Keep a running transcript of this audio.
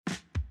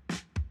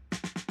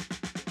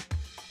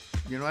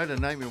You know, I had a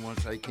nightmare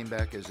once. I came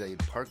back as a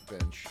park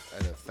bench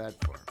at a fat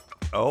farm.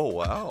 Oh,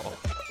 wow.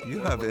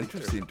 You have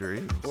interesting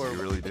dreams. You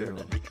Horrible. really do.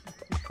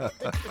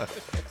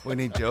 We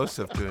need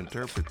Joseph to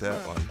interpret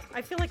that one.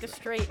 I feel like a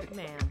straight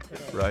man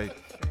today. Right.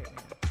 Straight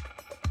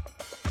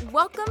man.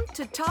 Welcome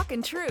to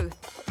Talkin'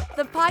 Truth,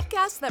 the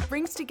podcast that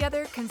brings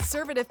together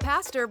conservative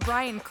pastor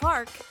Brian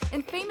Clark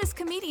and famous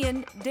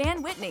comedian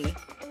Dan Whitney,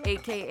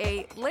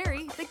 aka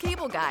Larry the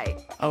Cable Guy.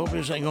 I hope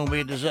this ain't gonna be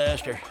a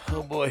disaster.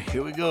 Oh boy,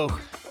 here we go.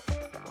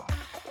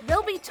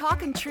 They'll be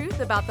talking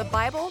truth about the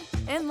Bible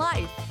and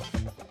life.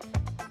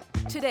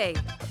 Today,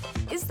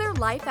 is there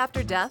life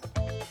after death?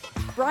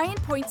 Brian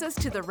points us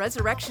to the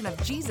resurrection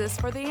of Jesus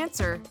for the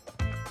answer.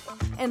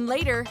 And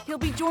later, he'll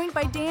be joined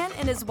by Dan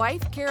and his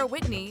wife, Kara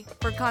Whitney,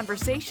 for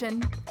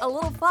conversation, a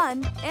little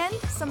fun, and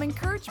some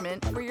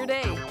encouragement for your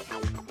day.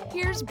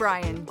 Here's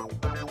Brian.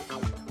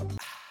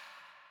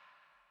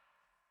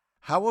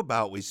 How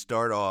about we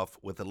start off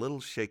with a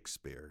little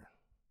Shakespeare?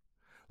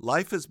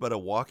 Life is but a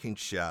walking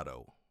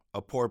shadow,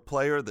 a poor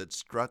player that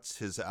struts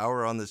his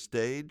hour on the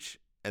stage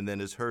and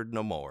then is heard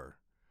no more.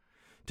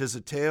 'Tis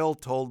a tale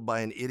told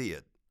by an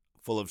idiot,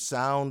 full of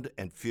sound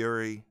and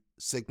fury,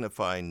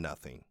 signifying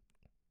nothing.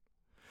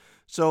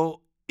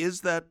 So,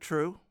 is that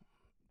true?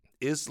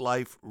 Is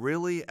life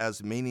really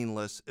as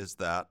meaningless as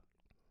that?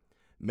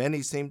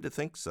 Many seem to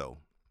think so.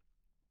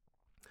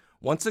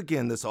 Once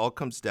again, this all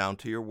comes down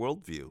to your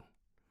worldview.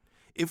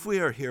 If we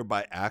are here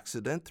by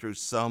accident through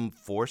some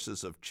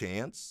forces of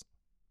chance,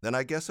 then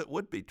I guess it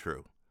would be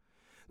true.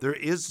 There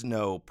is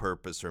no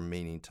purpose or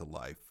meaning to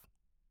life.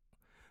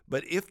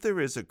 But if there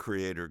is a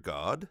creator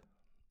God,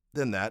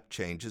 then that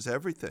changes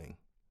everything.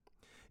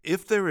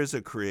 If there is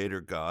a creator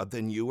God,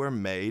 then you are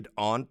made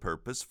on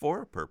purpose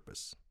for a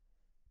purpose.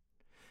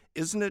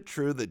 Isn't it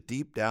true that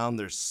deep down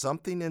there's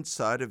something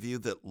inside of you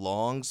that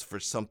longs for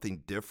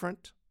something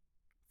different,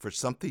 for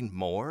something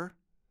more?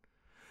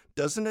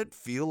 Doesn't it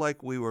feel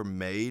like we were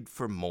made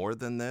for more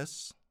than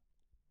this?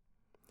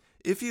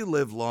 If you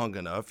live long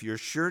enough, you're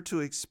sure to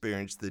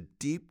experience the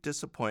deep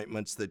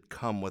disappointments that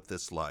come with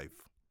this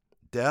life.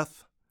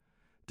 Death,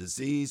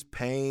 disease,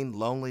 pain,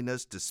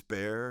 loneliness,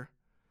 despair.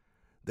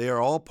 They are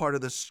all part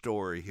of the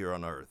story here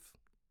on earth.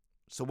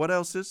 So what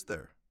else is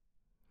there?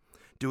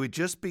 Do we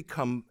just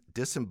become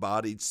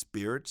disembodied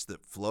spirits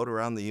that float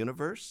around the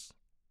universe?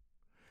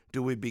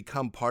 Do we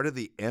become part of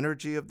the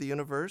energy of the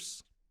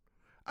universe?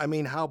 I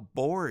mean, how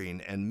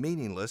boring and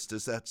meaningless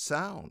does that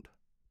sound?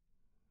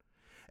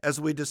 As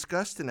we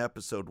discussed in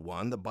episode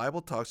 1, the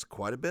Bible talks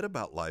quite a bit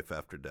about life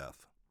after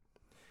death.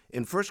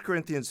 In 1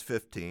 Corinthians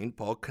 15,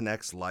 Paul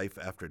connects life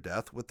after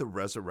death with the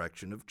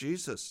resurrection of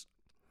Jesus.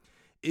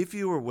 If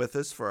you were with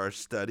us for our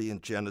study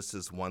in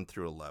Genesis 1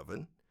 through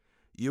 11,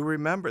 you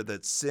remember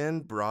that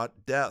sin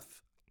brought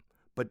death,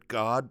 but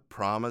God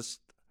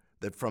promised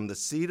that from the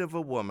seed of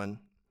a woman,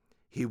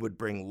 he would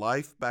bring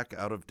life back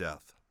out of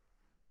death.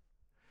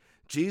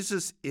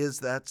 Jesus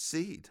is that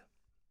seed.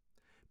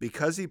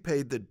 Because he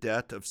paid the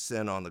debt of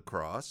sin on the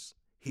cross,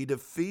 he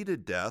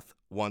defeated death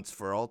once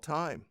for all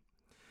time.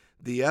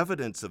 The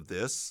evidence of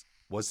this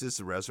was his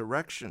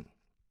resurrection.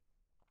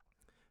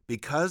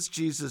 Because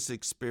Jesus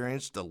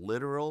experienced a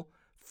literal,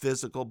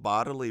 physical,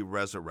 bodily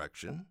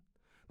resurrection,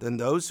 then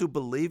those who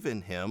believe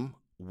in him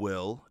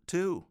will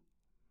too.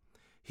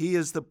 He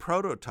is the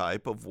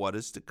prototype of what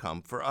is to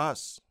come for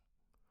us.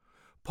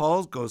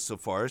 Paul goes so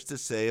far as to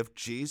say if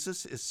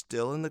Jesus is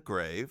still in the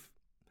grave,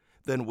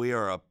 then we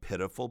are a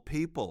pitiful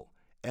people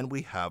and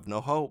we have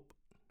no hope.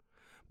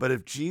 But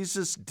if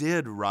Jesus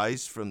did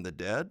rise from the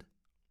dead,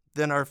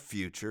 then our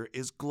future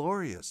is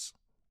glorious.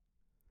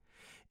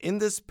 In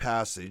this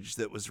passage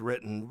that was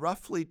written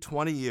roughly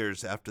 20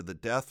 years after the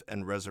death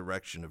and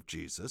resurrection of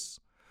Jesus,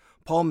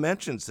 Paul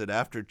mentions that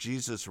after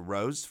Jesus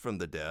rose from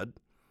the dead,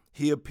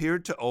 he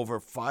appeared to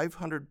over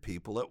 500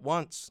 people at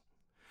once,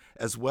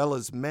 as well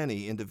as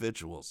many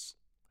individuals.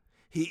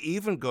 He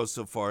even goes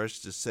so far as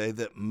to say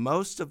that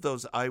most of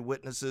those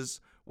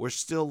eyewitnesses were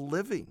still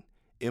living,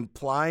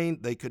 implying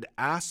they could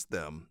ask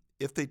them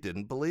if they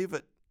didn't believe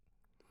it.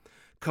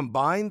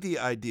 Combine the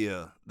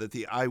idea that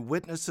the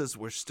eyewitnesses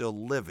were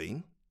still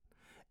living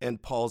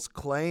and Paul's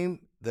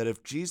claim that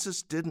if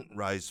Jesus didn't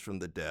rise from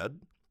the dead,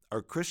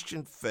 our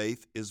Christian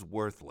faith is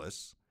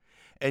worthless,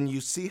 and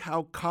you see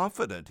how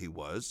confident he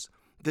was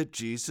that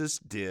Jesus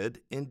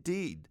did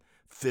indeed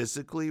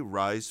physically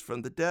rise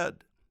from the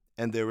dead,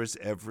 and there is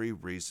every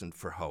reason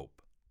for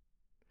hope.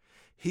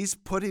 He's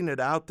putting it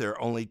out there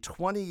only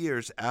 20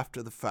 years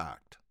after the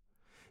fact.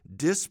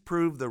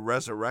 Disprove the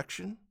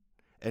resurrection,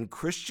 and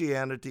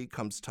Christianity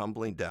comes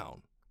tumbling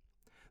down.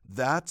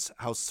 That's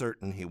how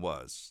certain he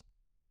was.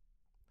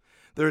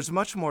 There's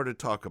much more to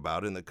talk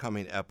about in the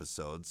coming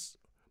episodes,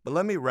 but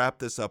let me wrap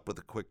this up with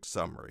a quick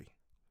summary.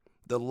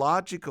 The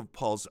logic of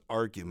Paul's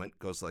argument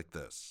goes like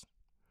this.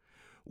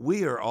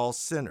 We are all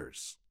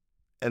sinners,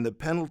 and the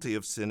penalty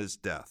of sin is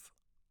death.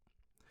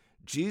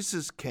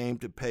 Jesus came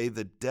to pay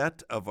the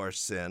debt of our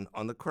sin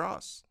on the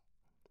cross.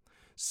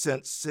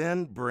 Since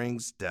sin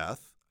brings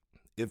death,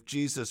 if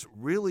Jesus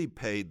really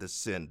paid the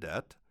sin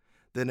debt,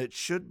 then it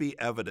should be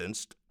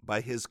evidenced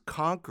by his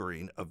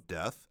conquering of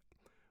death,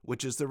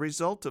 which is the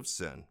result of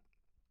sin.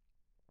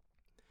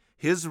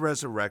 His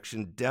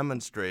resurrection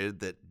demonstrated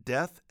that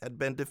death had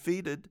been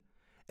defeated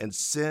and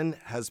sin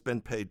has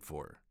been paid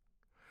for.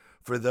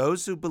 For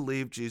those who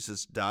believe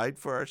Jesus died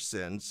for our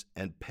sins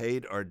and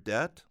paid our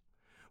debt,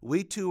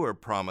 we too are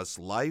promised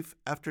life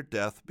after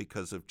death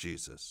because of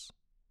Jesus.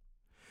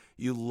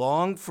 You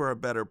long for a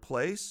better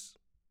place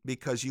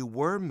because you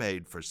were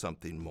made for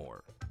something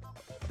more.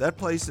 That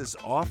place is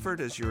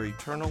offered as your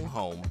eternal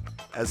home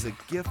as a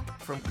gift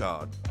from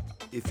God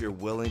if you're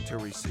willing to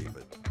receive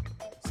it.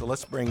 So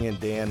let's bring in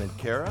Dan and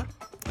Kara,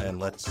 and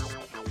let's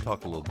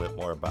talk a little bit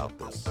more about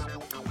this.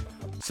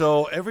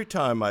 So every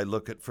time I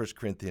look at 1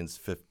 Corinthians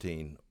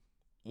 15,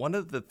 one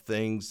of the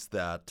things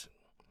that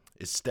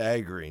is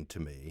staggering to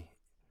me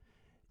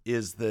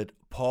is that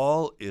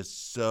Paul is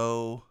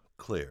so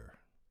clear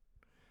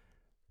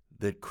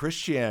that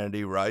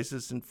Christianity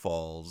rises and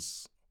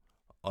falls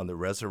on the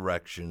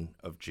resurrection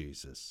of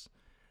Jesus.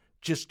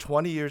 Just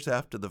 20 years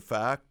after the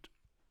fact,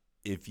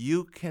 if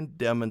you can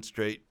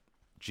demonstrate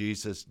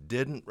Jesus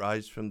didn't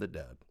rise from the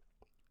dead,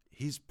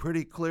 he's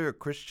pretty clear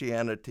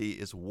Christianity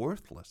is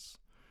worthless.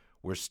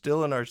 We're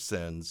still in our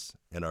sins,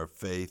 and our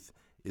faith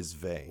is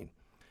vain.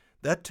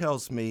 That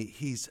tells me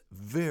he's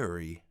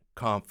very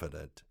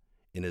confident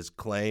in his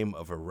claim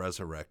of a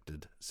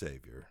resurrected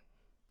Savior.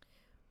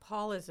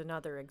 Paul is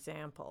another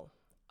example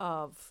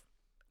of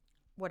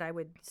what I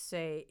would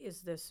say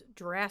is this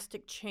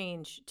drastic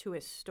change to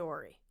his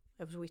story.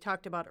 As we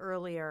talked about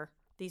earlier,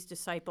 these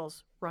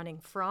disciples running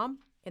from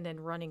and then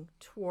running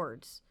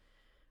towards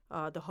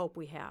the hope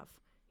we have.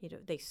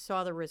 They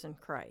saw the risen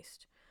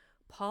Christ.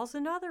 Paul's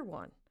another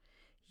one.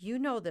 You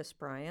know this,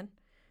 Brian.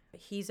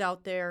 He's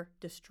out there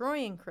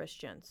destroying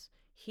Christians.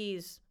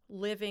 He's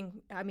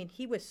living,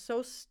 he was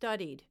so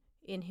studied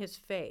in his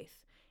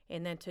faith,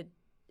 and then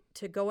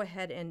to go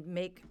ahead and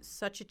make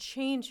such a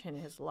change in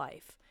his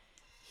life.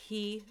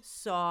 He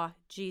saw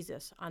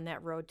Jesus on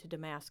that road to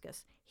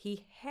Damascus.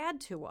 He had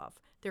to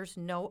have. There's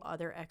no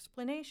other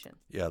explanation.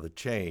 Yeah, the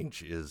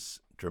change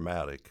is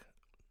dramatic.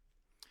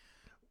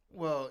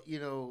 Well,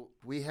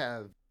 we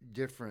have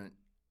different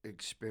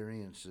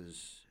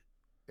experiences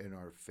in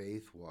our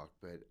faith walk,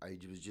 but I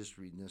was just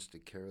reading this to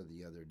Kara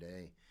the other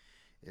day.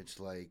 It's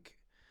like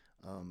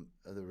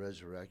the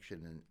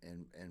resurrection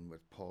and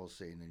what Paul's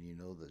saying, and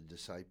the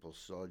disciples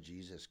saw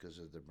Jesus because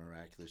of the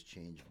miraculous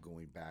change of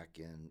going back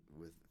in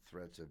with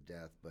threats of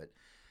death. But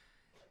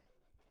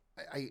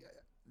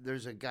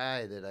there's a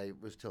guy that I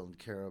was telling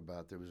Kara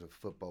about. There was a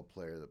football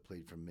player that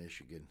played for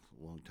Michigan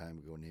a long time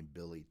ago named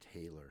Billy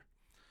Taylor.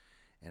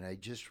 And I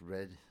just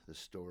read the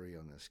story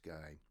on this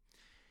guy.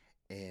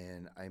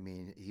 And,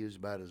 he was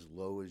about as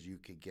low as you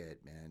could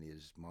get, man.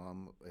 His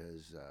mom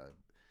his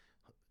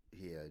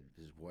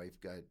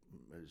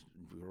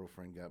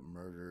girlfriend got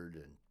murdered,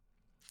 and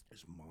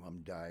his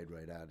mom died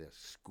right out of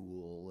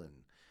school, and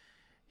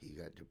he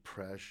got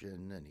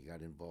depression, and he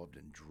got involved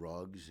in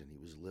drugs, and he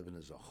was living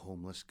as a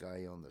homeless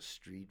guy on the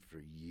street for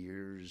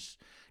years,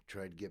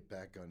 tried to get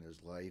back on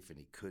his life, and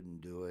he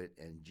couldn't do it,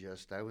 and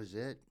that was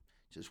it,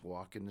 just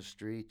walking the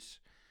streets.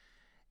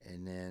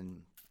 And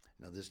then,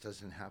 now this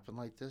doesn't happen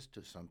like this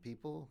to some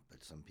people,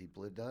 but some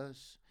people it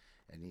does.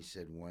 And he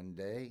said one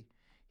day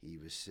he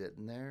was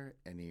sitting there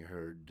and he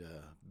heard,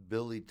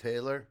 Billy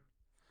Taylor,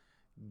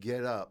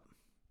 get up,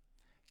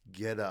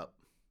 get up.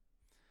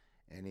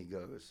 And he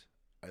goes,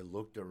 I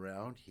looked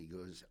around. He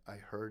goes, I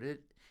heard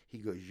it. He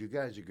goes, you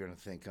guys are going to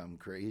think I'm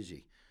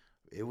crazy.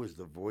 It was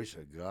the voice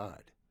of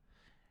God.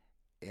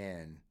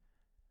 And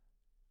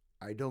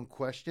I don't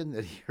question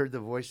that he heard the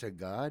voice of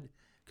God,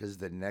 because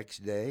the next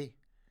day,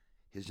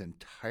 his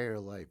entire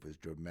life was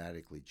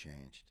dramatically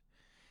changed.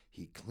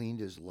 He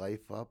cleaned his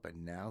life up,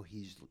 and now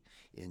he's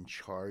in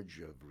charge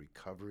of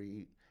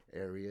recovery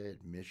area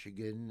at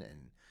Michigan.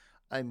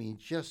 And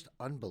just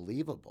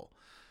unbelievable.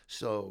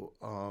 So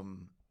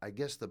I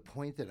guess the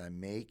point that I'm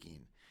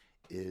making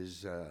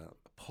is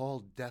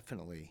Paul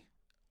definitely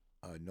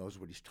knows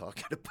what he's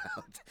talking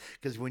about.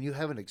 Because when you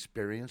have an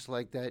experience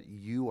like that,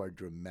 you are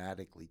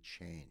dramatically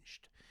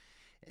changed.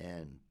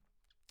 And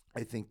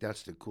I think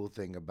that's the cool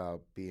thing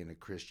about being a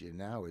Christian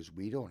now, is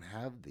we don't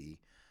have the,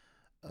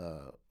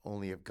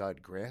 only if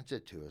God grants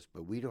it to us,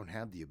 but we don't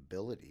have the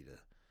ability to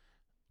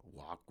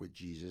walk with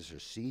Jesus or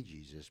see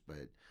Jesus.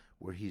 But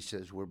where he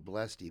says we're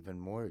blessed even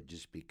more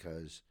just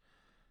because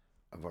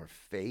of our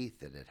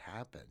faith that it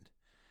happened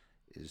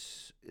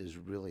is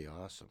really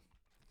awesome.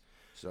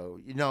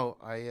 So,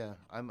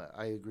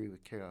 I agree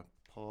with Kara.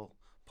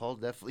 Paul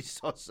definitely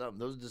saw something.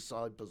 Those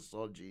disciples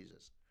saw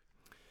Jesus.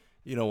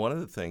 One of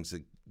the things,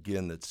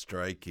 again, that's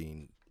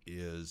striking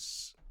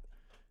is,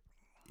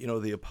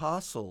 the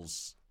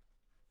apostles,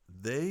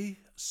 they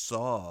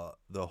saw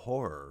the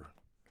horror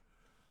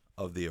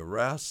of the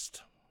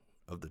arrest,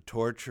 of the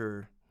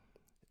torture,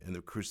 and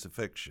the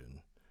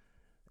crucifixion.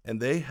 And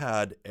they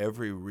had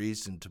every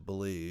reason to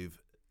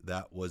believe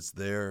that was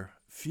their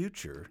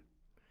future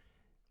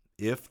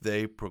if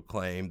they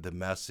proclaimed the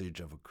message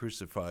of a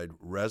crucified,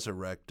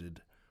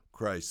 resurrected,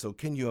 Christ. So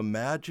can you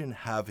imagine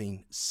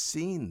having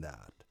seen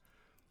that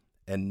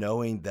and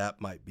knowing that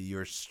might be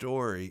your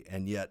story,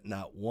 and yet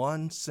not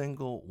one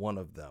single one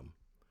of them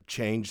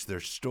changed their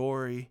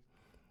story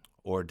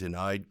or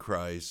denied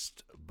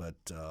Christ,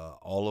 but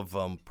all of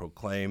them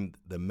proclaimed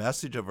the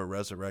message of a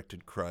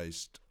resurrected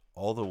Christ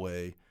all the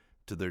way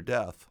to their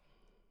death.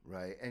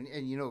 Right. And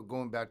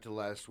going back to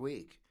last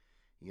week,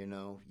 you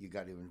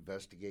got to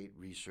investigate,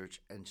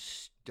 research, and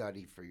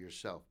study for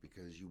yourself,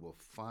 because you will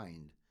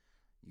find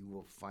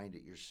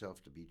it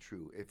yourself to be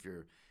true if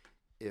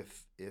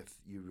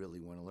you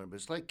really want to learn. But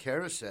it's like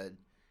Kara said,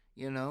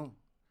 a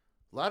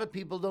lot of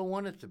people don't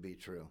want it to be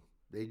true.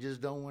 They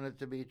just don't want it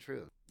to be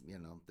true.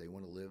 They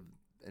want to live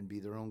and be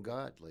their own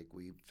God, like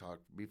we've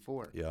talked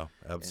before. Yeah,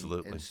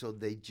 absolutely. And so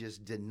they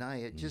just deny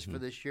it just for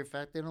the sheer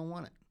fact they don't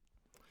want it.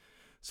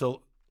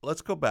 So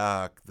let's go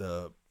back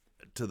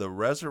to the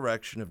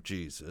resurrection of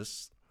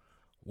Jesus.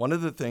 One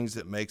of the things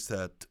that makes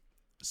that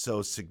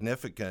so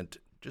significant,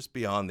 just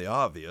beyond the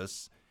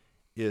obvious,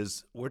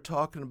 is we're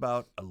talking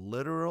about a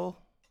literal,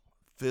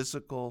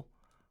 physical,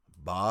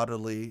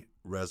 bodily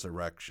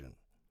resurrection,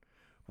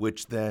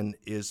 which then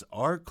is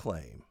our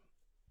claim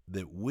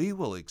that we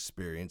will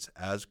experience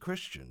as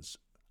Christians,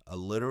 a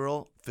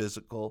literal,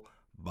 physical,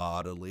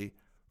 bodily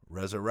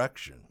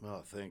resurrection.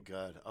 Oh, thank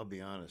God. I'll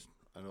be honest.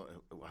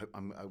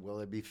 Will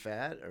I be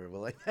fat, or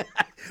will I?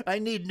 I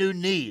need new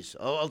knees.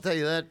 Oh, I'll tell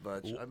you that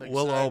much. I'm excited.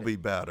 We'll all be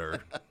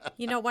better.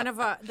 One of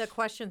the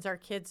questions our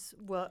kids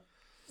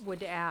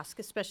would ask,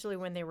 especially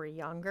when they were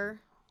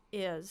younger,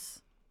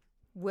 is,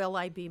 will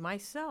I be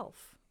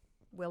myself?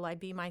 Will I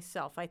be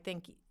myself? I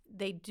think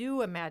they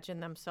do imagine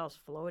themselves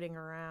floating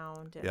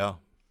around. Yeah.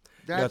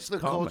 That's the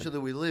common. culture that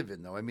we live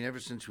in, though. I mean, ever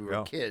since we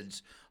were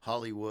kids,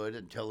 Hollywood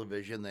and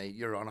television,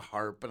 you're on a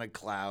harp and a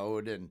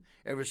cloud, and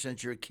ever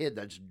since you're a kid,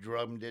 that's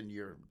drummed into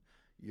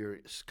your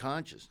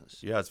consciousness.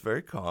 Yeah, it's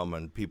very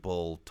common.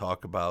 People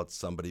talk about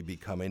somebody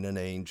becoming an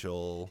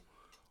angel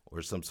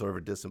or some sort of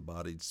a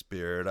disembodied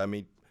spirit. I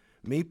mean,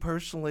 me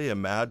personally,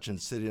 imagine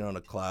sitting on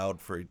a cloud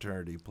for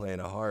eternity playing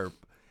a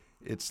harp.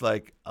 It's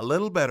like a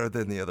little better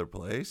than the other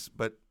place,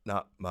 but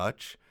not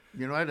much.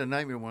 I had a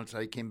nightmare once.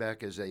 I came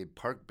back as a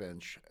park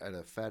bench at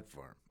a fat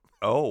farm.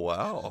 Oh,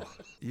 wow.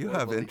 You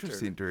have Horrible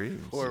interesting dreams.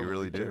 You Horrible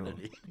really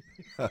eternity.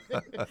 do.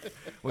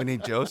 We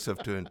need Joseph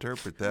to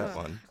interpret that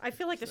one. I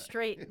feel like a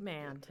straight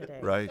man today.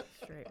 Right.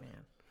 Straight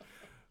man.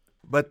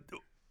 But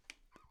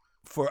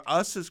for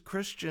us as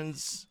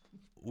Christians,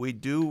 we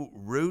do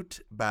root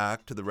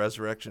back to the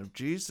resurrection of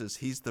Jesus.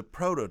 He's the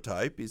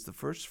prototype. He's the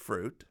first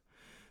fruit.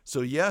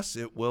 So yes,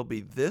 it will be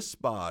this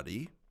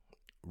body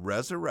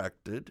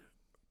resurrected,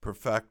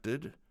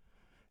 perfected,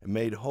 and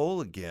made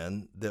whole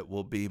again that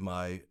will be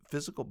my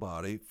physical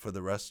body for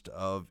the rest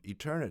of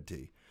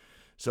eternity.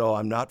 So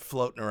I'm not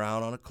floating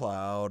around on a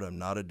cloud. I'm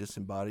not a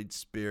disembodied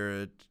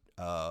spirit.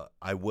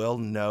 I will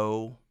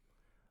know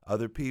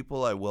other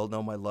people. I will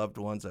know my loved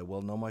ones. I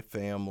will know my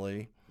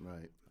family.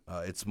 Right.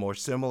 It's more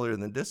similar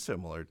than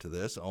dissimilar to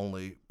this,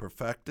 only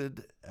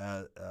perfected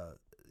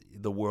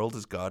the world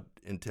as God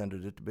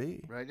intended it to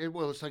be. Right.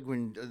 It's like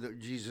when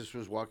Jesus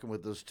was walking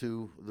with those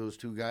two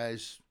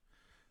guys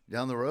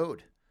down the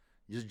road.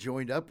 Just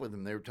joined up with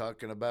them. They were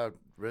talking about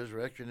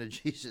resurrection of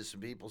Jesus,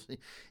 and people,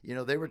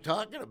 they were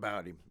talking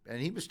about him,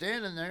 and he was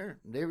standing there.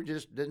 They were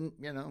just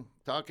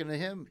talking to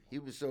him. He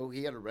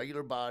had a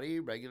regular body,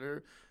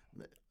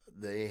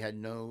 They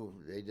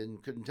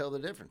couldn't tell the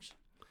difference.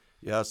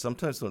 Yeah,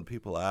 sometimes when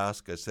people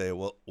ask, I say,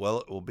 well,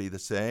 it will be the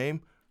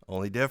same,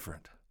 only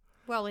different.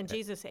 Well, and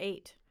Jesus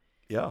ate.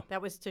 Yeah.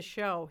 That was to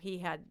show he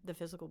had the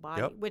physical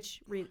body,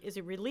 which is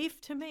a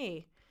relief to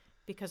me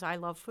because I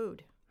love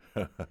food.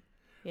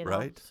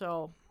 Right.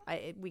 So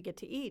we get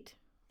to eat.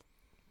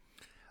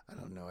 I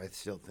don't know. I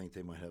still think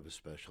they might have a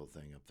special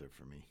thing up there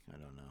for me. I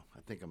don't know. I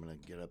think I'm going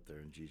to get up there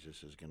and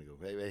Jesus is going to go,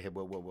 hey,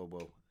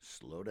 whoa,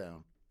 slow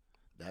down.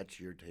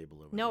 That's your table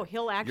over there. No,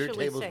 he'll actually your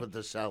table's say, with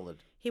the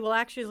salad. He will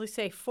actually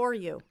say for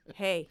you,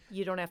 hey,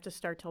 you don't have to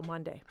start till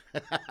Monday.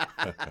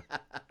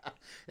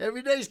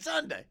 Every day's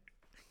Sunday.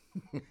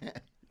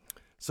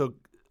 So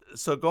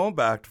going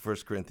back to 1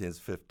 Corinthians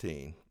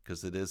 15,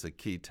 because it is a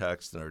key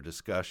text in our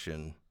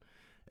discussion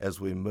as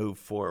we move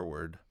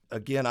forward.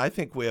 Again, I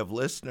think we have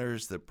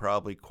listeners that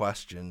probably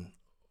question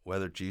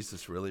whether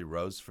Jesus really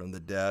rose from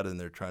the dead, and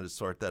they're trying to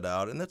sort that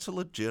out. And that's a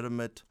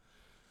legitimate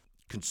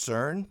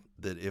concern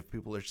that if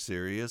people are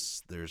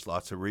serious, there's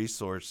lots of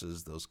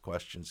resources, those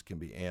questions can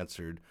be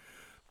answered.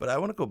 But I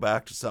want to go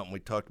back to something we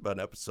talked about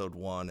in episode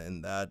 1,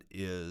 and that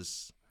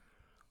is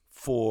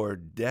for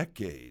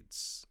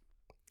decades,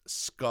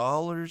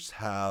 scholars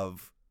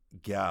have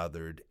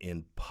gathered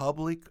in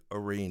public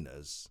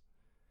arenas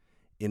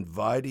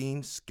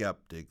inviting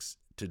skeptics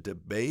to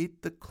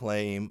debate the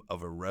claim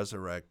of a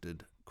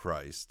resurrected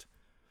Christ.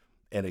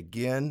 And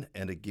again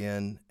and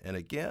again and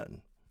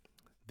again,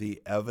 the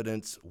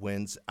evidence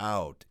wins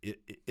out.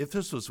 If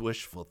this was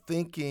wishful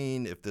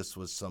thinking, if this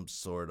was some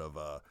sort of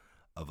a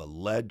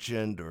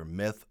legend or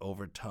myth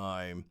over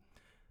time,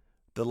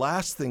 the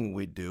last thing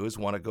we'd do is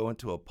want to go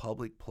into a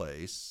public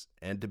place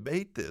and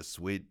debate this.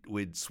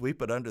 We'd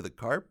sweep it under the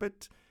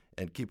carpet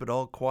and keep it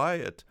all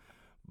quiet.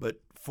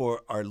 But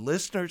for our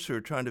listeners who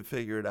are trying to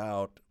figure it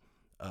out,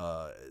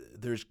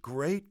 there's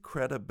great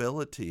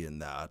credibility in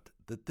that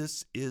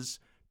this is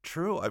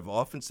true. I've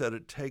often said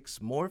it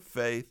takes more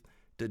faith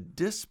to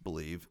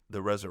disbelieve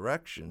the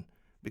resurrection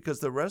because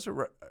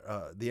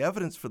the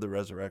evidence for the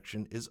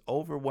resurrection is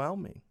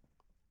overwhelming.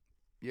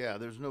 Yeah,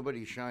 there's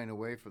nobody shying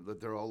away from that.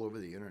 They're all over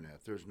the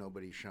internet. There's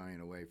nobody shying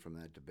away from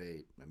that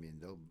debate. I mean,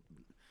 they'll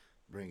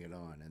bring it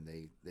on,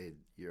 and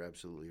you're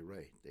absolutely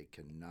right. They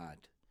cannot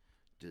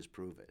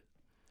disprove it.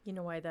 You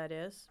know why that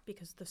is?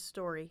 Because the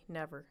story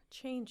never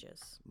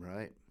changes.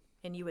 Right.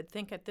 And you would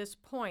think at this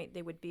point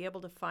they would be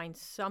able to find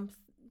some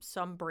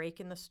break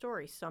in the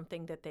story,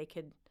 something that they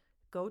could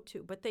go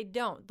to, but they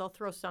don't. They'll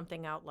throw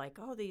something out like,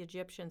 oh, the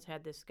Egyptians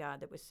had this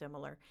god that was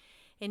similar.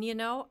 And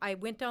I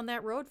went down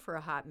that road for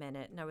a hot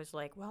minute, and I was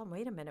like, well,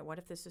 wait a minute, what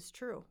if this is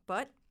true?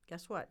 But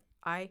guess what?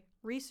 I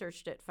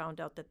researched it, found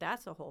out that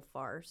that's a whole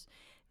farce.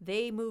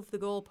 They move the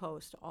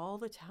goalpost all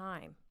the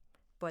time,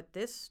 but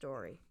this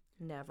story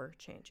never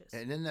changes.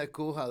 And isn't that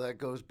cool how that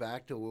goes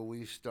back to where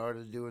we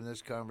started doing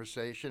this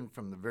conversation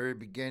from the very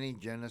beginning,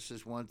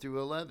 Genesis 1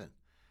 through 11.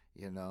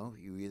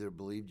 You either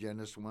believe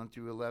Genesis 1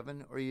 through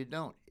 11 or you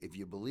don't. If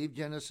you believe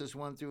Genesis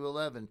 1 through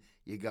 11,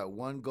 you got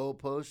one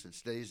goalpost that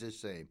stays the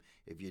same.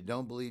 If you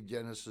don't believe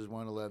Genesis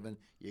 1:11,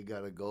 you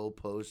got a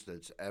goalpost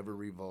that's ever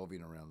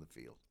revolving around the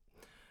field.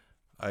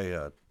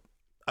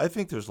 I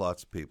think there's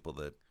lots of people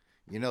that...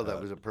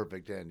 that was a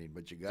perfect ending,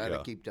 but you got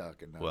to keep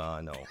talking now. Well,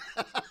 I know.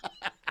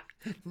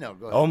 No,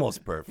 go ahead.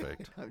 Almost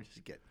perfect. I'm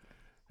just kidding.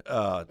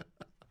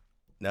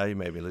 Now you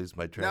made me lose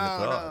my train of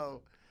thought.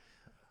 No.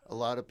 A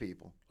lot of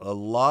people.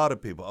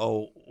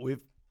 Oh,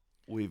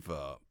 we've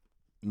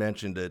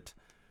mentioned it,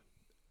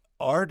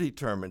 are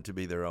determined to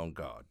be their own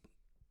God.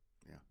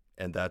 Yeah.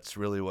 And that's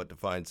really what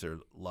defines their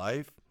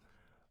life.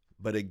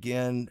 But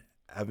again,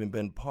 having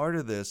been part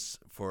of this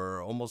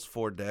for almost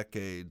 4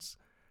 decades,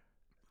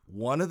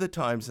 one of the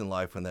times in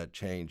life when that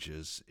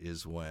changes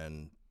is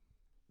when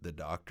the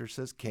doctor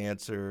says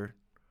cancer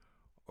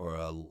or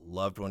a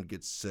loved one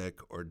gets sick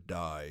or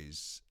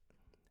dies.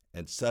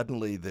 And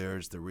suddenly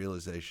there's the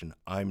realization,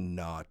 I'm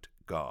not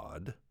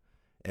God.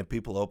 And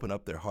people open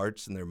up their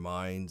hearts and their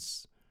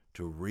minds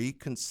to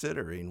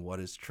reconsidering what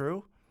is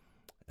true.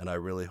 And I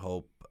really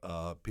hope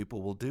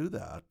people will do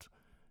that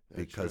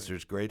because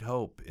there's great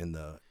hope in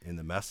the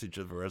message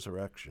of the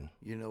resurrection.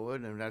 You know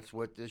what? And that's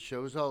what this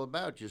show's all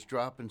about, just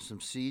dropping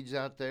some seeds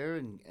out there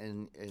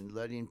and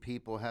letting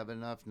people have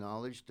enough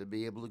knowledge to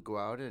be able to go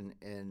out and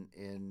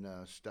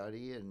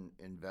study and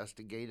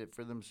investigate it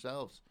for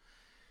themselves.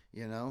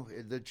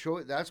 The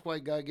choice. That's why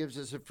God gives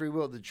us a free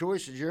will. The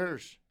choice is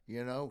yours.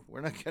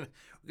 We're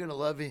gonna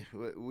love you.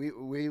 We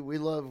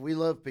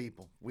love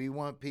people. We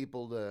want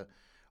people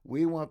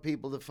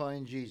to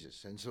find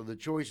Jesus, and so the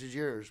choice is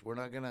yours. We're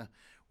not gonna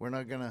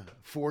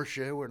force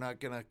you. We're not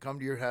gonna come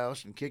to your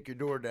house and kick your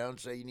door down and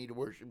say you need to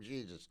worship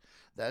Jesus.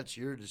 That's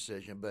your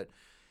decision. But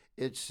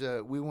it's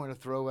we want to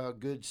throw out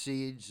good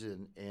seeds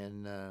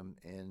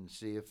and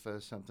see if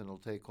something will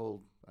take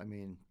hold. I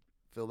mean,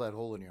 fill that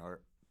hole in your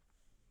heart.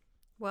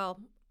 Well,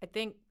 I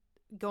think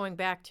going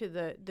back to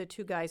the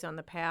 2 guys on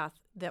the path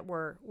that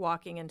were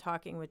walking and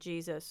talking with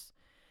Jesus,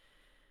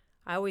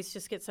 I always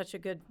just get such a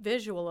good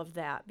visual of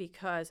that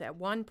because at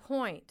one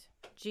point,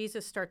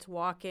 Jesus starts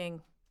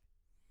walking,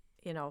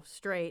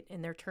 straight,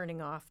 and they're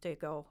turning off to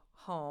go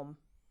home.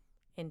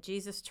 And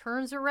Jesus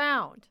turns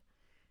around,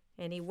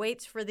 and he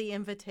waits for the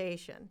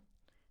invitation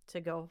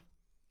to go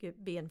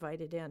be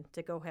invited in,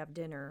 to go have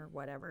dinner or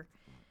whatever.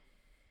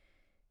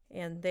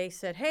 And they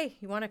said, hey,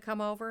 you want to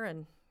come over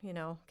and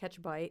catch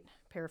a bite,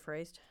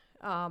 paraphrased.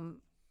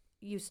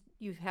 You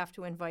have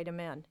to invite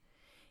him in.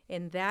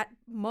 In that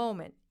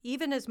moment,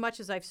 even as much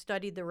as I've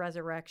studied the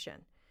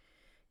resurrection,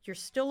 you're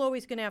still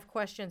always going to have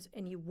questions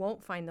and you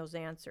won't find those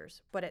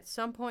answers. But at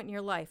some point in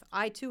your life,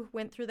 I too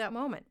went through that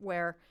moment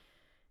where,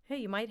 hey,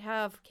 you might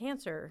have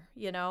cancer,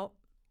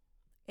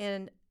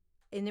 and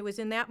it was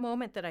in that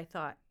moment that I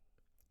thought,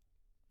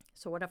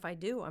 so what if I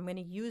do? I'm going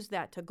to use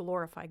that to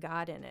glorify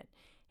God in it.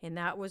 And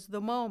that was the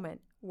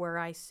moment where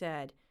I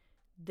said,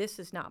 this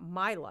is not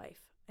my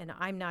life, and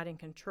I'm not in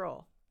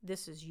control.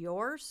 This is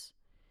yours.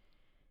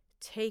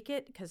 Take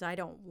it because I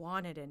don't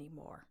want it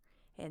anymore.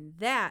 And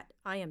that,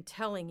 I am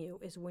telling you,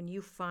 is when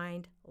you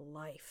find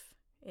life,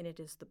 and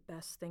it is the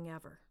best thing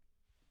ever.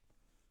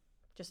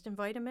 Just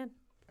invite him in.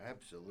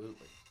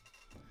 Absolutely.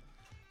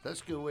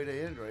 That's a good way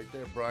to end right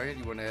there. Brian,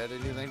 you want to add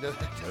anything to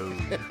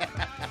that?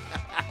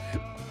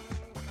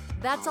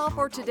 That's all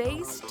for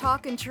today's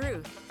Talkin'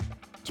 Truth.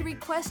 To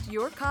request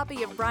your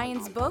copy of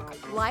Brian's book,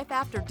 Life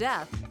After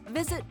Death,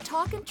 visit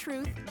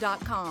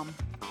talkintruth.com.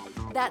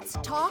 That's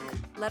talk,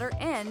 letter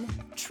N,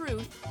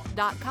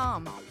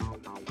 truth.com.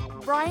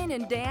 Brian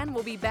and Dan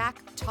will be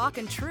back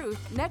talking truth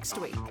next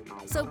week,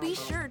 so be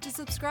sure to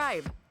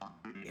subscribe.